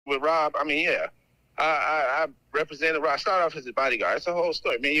Rob, I mean, yeah. I represented Rob. I started off as a bodyguard. It's a whole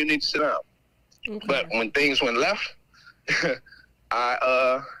story. Man, you need to sit down. Okay. But when things went left, when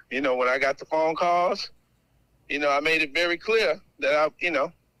I got the phone calls, I made it very clear that I,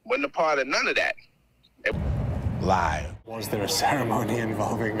 wasn't a part of none of that. Lie. Was there a ceremony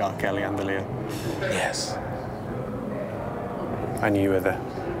involving R.kelly and Aaliyah? Yes. And you were there?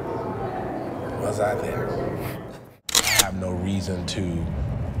 Was I there? I have no reason to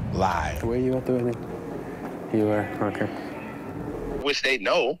lie. Were you at the wedding? You were? Okay. Which they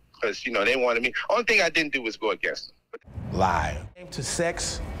know, because, they wanted me. Only thing I didn't do was go against them. Lie. To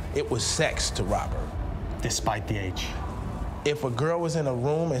sex, it was sex to Robert. Despite the age? If a girl was in a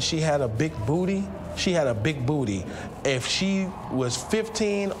room and she had a big booty, she had a big booty. If she was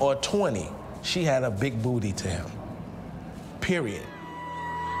 15 or 20, she had a big booty to him. Period.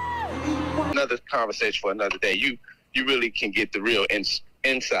 Another conversation for another day. You really can get the real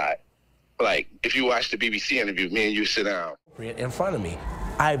inside. Like, if you watch the BBC interview, me and you sit down. In front of me.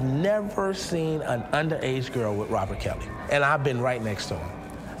 I've never seen an underage girl with Robert Kelly, and I've been right next to him.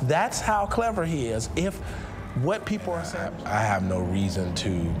 That's how clever he is. If what people are saying, I have no reason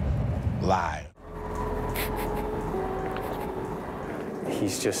to lie.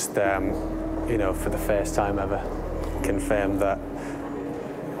 He's just, for the first time ever, confirmed that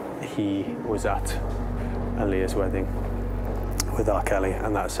he was at Aaliyah's wedding with R.kelly,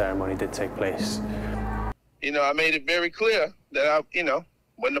 and that ceremony did take place. I made it very clear that I,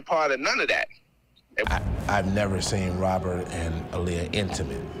 wasn't a part of none of that. I've never seen Robert and Aaliyah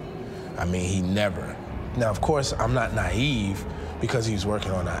intimate. I mean, he never. Now, of course, I'm not naive because he was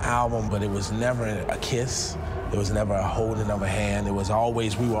working on an album, but it was never a kiss. It was never a holding of a hand. It was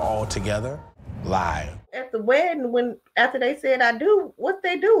always we were all together. Lie. At the wedding, after they said I do, what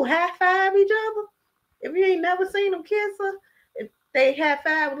they do? High five each other? If you ain't never seen them kiss her, if they high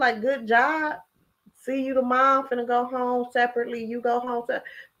five, like, good job. See you tomorrow, finna go home separately. You go home.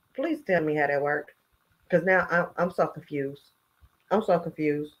 Please tell me how that worked. Because now I'm so confused. I'm so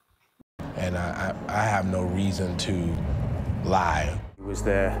confused. And I have no reason to lie. He was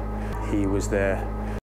there. He was there.